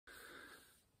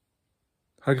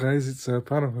Hi guys, it's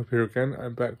Panel here again.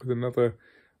 I'm back with another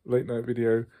late night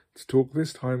video to talk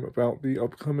this time about the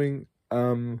upcoming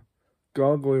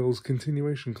Gargoyles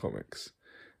continuation comics.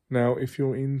 Now, if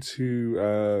you're into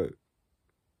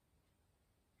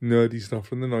nerdy stuff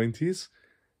from the 90s,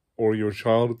 or you're a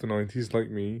child of the 90s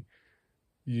like me,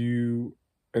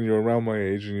 and you're around my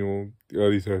age in your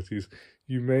early 30s,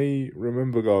 you may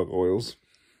remember Gargoyles.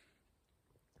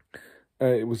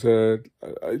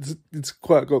 It's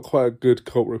got quite a good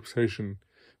cult reputation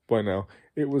by now.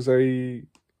 It was a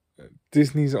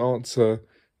Disney's answer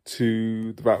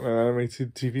to the Batman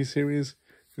animated TV series.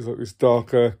 It's like this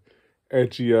darker,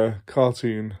 edgier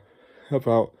cartoon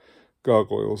about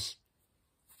gargoyles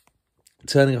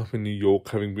turning up in New York,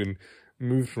 having been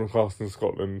moved from a castle in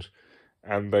Scotland,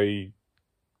 and they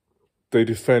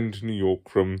defend New York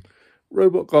from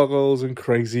robot gargoyles and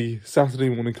crazy Saturday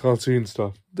morning cartoon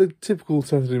stuff. The typical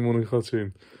Saturday morning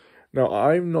cartoon. Now,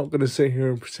 I'm not going to sit here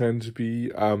and pretend to be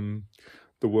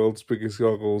the world's biggest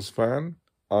Gargoyles fan.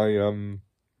 I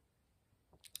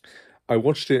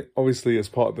watched it, obviously, as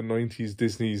part of the 90s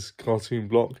Disney's cartoon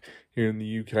block here in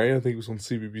the UK. I think it was on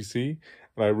CBBC.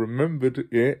 And I remembered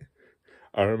it.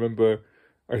 I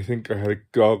think I had a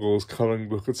Gargoyles colouring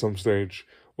book at some stage.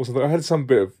 Or something. I had some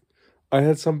bit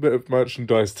of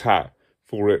merchandise tat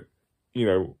for it,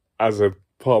 as a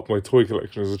part of my toy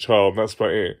collection as a child. That's about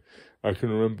it. I can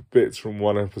remember bits from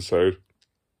one episode.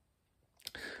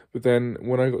 But then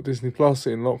when I got Disney Plus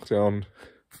in lockdown,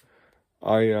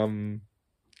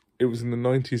 it was in the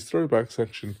 90s throwback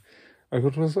section. I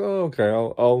thought to myself, oh, okay,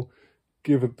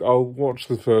 I'll watch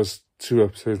the first 2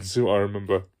 episodes and see what I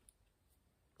remember.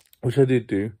 Which I did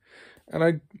do. And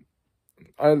I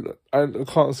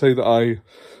can't say that I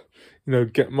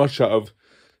get much out of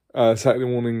Saturday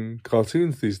morning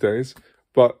cartoons these days,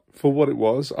 but for what it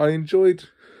was, I enjoyed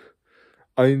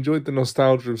the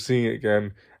nostalgia of seeing it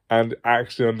again and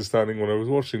actually understanding what I was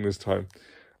watching this time.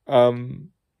 So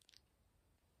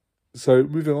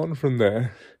moving on from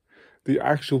there, the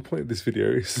actual point of this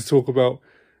video is to talk about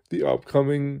the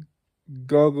upcoming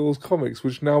Gargoyles comics,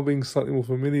 which, now being slightly more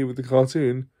familiar with the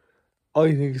cartoon,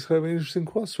 I think is kind of interesting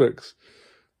prospects.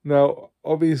 Now,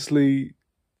 obviously,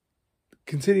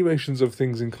 continuations of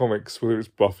things in comics, whether it's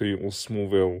Buffy or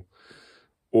Smallville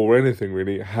or anything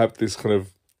really, have this kind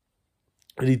of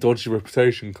really dodgy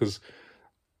reputation, because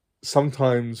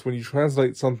sometimes when you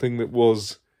translate something that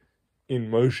was in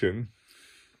motion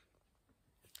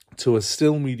to a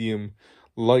still medium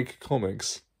like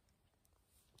comics,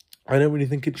 I don't really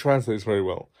think it translates very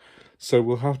well. So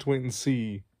we'll have to wait and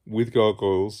see with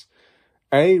Gargoyles,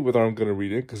 A, whether I'm going to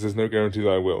read it, because there's no guarantee that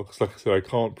I will, because like I said, I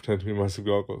can't pretend to be a massive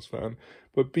Gargoyles fan,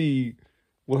 but B,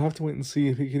 we'll have to wait and see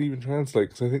if it can even translate,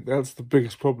 because I think that's the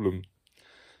biggest problem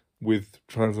with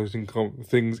translating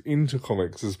things into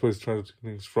comics as opposed to translating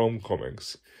things from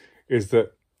comics, is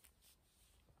that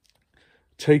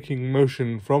taking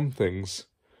motion from things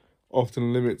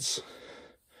often limits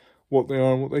what they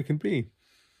are and what they can be.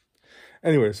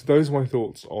 Anyway, so those are my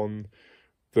thoughts on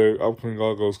the upcoming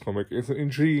Gargoyles comic. It's an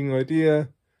intriguing idea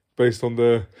based on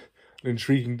an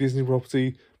intriguing Disney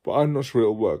property, but I'm not sure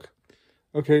it'll work.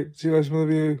 Okay, see you guys in another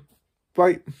video.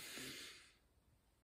 Bye!